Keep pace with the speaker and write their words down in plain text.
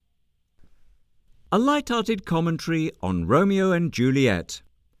A light-hearted commentary on Romeo and Juliet.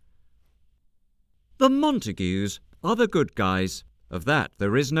 The Montagues are the good guys, of that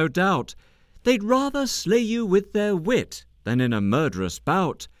there is no doubt. They'd rather slay you with their wit than in a murderous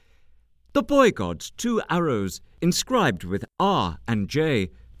bout. The boy-gods, 2 arrows, inscribed with R and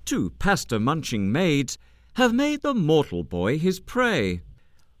J, 2 pasta-munching maids, have made the mortal boy his prey.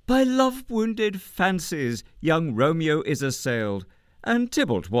 By love-wounded fancies young Romeo is assailed, and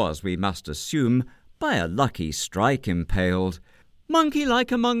Tybalt was, we must assume, by a lucky strike impaled.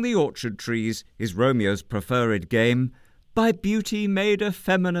 Monkey-like among the orchard trees is Romeo's preferred game, by beauty made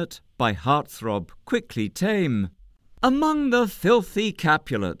effeminate, by heartthrob quickly tame. Among the filthy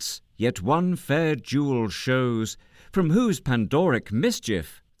Capulets, yet one fair jewel shows, from whose Pandoric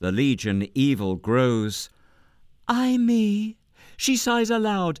mischief the legion evil grows. Ay me, she sighs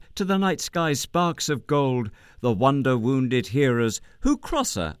aloud to the night sky's sparks of gold, the wonder-wounded hearers who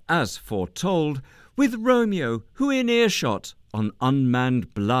cross her, as foretold, with Romeo, who in earshot, on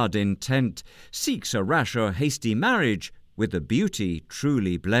unmanned blood intent, seeks a rash or hasty marriage with the beauty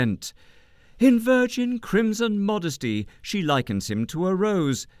truly blent. In virgin crimson modesty she likens him to a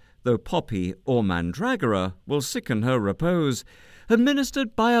rose, though poppy or mandragora will sicken her repose,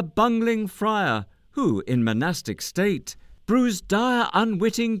 administered by a bungling friar, who in monastic state brews dire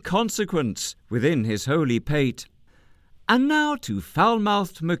unwitting consequence within his holy pate. And now to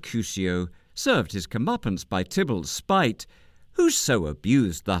foul-mouthed Mercutio, served his comeuppance by Tybalt's spite, who so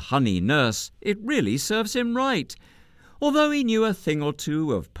abused the honey nurse it really serves him right. Although he knew a thing or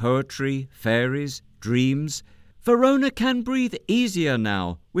two of poetry, fairies, dreams, Verona can breathe easier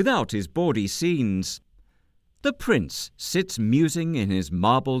now without his bawdy scenes. The prince sits musing in his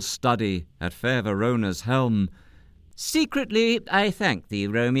marble study at fair Verona's helm. Secretly I thank thee,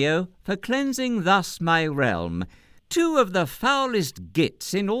 Romeo, for cleansing thus my realm. 2 of the foulest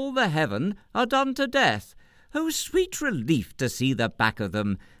gits in all the heaven are done to death. Oh, sweet relief to see the back of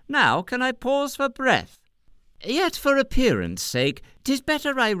them! Now can I pause for breath? Yet for appearance' sake, 'tis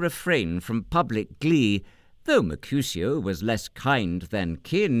better I refrain from public glee. Though Mercutio was less kind than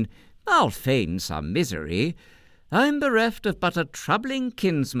kin, I'll feign some misery. I'm bereft of but a troubling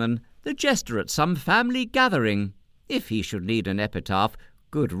kinsman, the jester at some family gathering. If he should need an epitaph,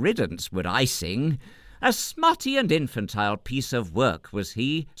 good riddance would I sing. A smutty and infantile piece of work was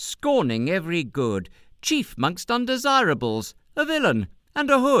he, scorning every good, chief 'mongst undesirables, a villain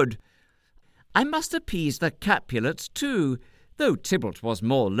and a hood. I must appease the Capulets too, though Tybalt was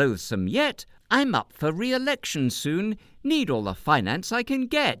more loathsome yet. I'm up for re-election soon, need all the finance I can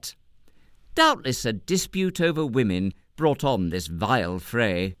get. Doubtless a dispute over women brought on this vile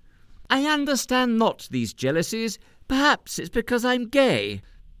fray. I understand not these jealousies, perhaps it's because I'm gay.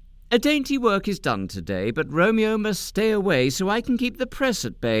 A dainty work is done today, but Romeo must stay away so I can keep the press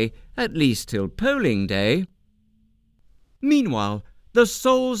at bay, at least till polling day. Meanwhile, the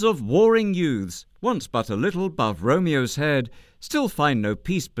souls of warring youths, once but a little above Romeo's head, still find no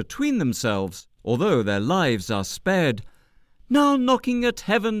peace between themselves, although their lives are spared. Now knocking at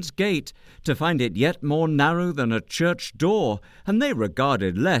heaven's gate, to find it yet more narrow than a church door, and they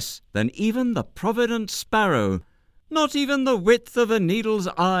regarded less than even the provident sparrow. Not even the width of a needle's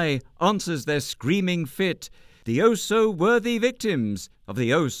eye answers their screaming fit, the oh-so-worthy victims of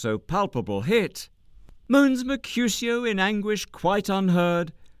the oh-so-palpable hit. Moans Mercutio in anguish quite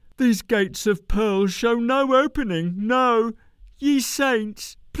unheard, "These gates of pearl show no opening, no. Ye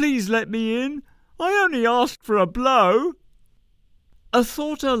saints, please let me in. I only asked for a blow."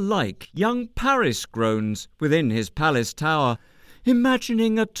 Athwart alike young Paris groans within his palace tower,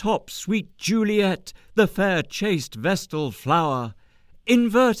 imagining atop sweet Juliet, the fair chaste vestal flower.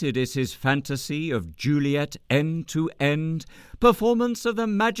 Inverted is his fantasy of Juliet end to end, performance of the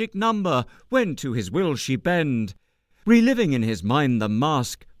magic number when to his will she bend. Reliving in his mind the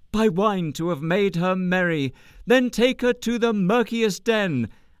mask, by wine to have made her merry, then take her to the murkiest den,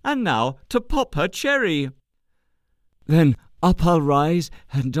 and now to pop her cherry. Then up I'll rise,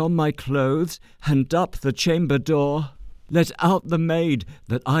 and on my clothes, and up the chamber door, let out the maid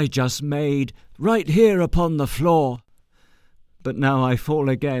that I just made, right here upon the floor. But now I fall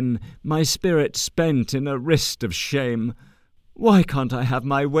again, my spirit spent in a wrist of shame. Why can't I have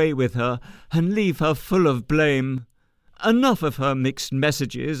my way with her, and leave her full of blame? Enough of her mixed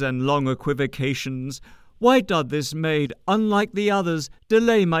messages and long equivocations. Why doth this maid, unlike the others,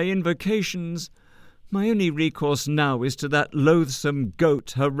 delay my invocations? My only recourse now is to that loathsome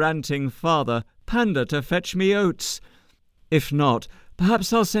goat, her ranting father, Panda, to fetch me oats. If not,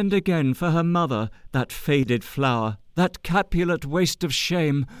 perhaps I'll send again for her mother, that faded flower, that Capulet waste of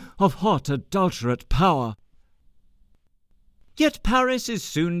shame, of hot adulterate power. Yet Paris is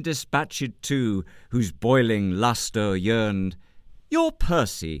soon dispatched too, whose boiling lustre yearned. Your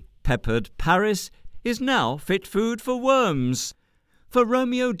Percy, peppered Paris, is now fit food for worms. For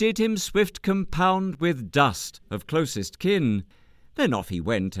Romeo did him swift compound with dust of closest kin. Then off he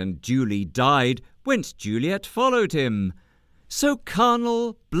went and duly died, whence Juliet followed him. So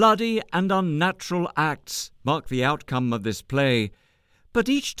carnal, bloody, and unnatural acts mark the outcome of this play. But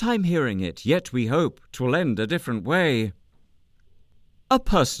each time hearing it, yet we hope 'twill end a different way. A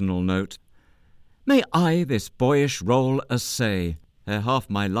personal note. May I this boyish role essay, ere half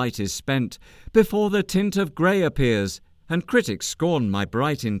my light is spent, before the tint of grey appears, and critics scorn my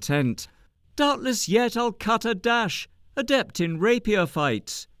bright intent. Doubtless yet I'll cut a dash, adept in rapier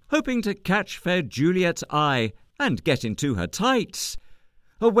fights, hoping to catch fair Juliet's eye, and get into her tights.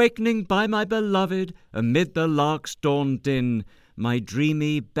 Awakening by my beloved, amid the lark's dawn din, my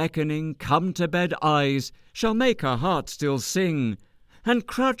dreamy, beckoning, come-to-bed eyes shall make her heart still sing. And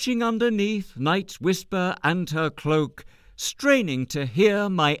crouching underneath night's whisper and her cloak, straining to hear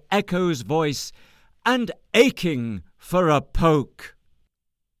my echo's voice, and aching for a poke.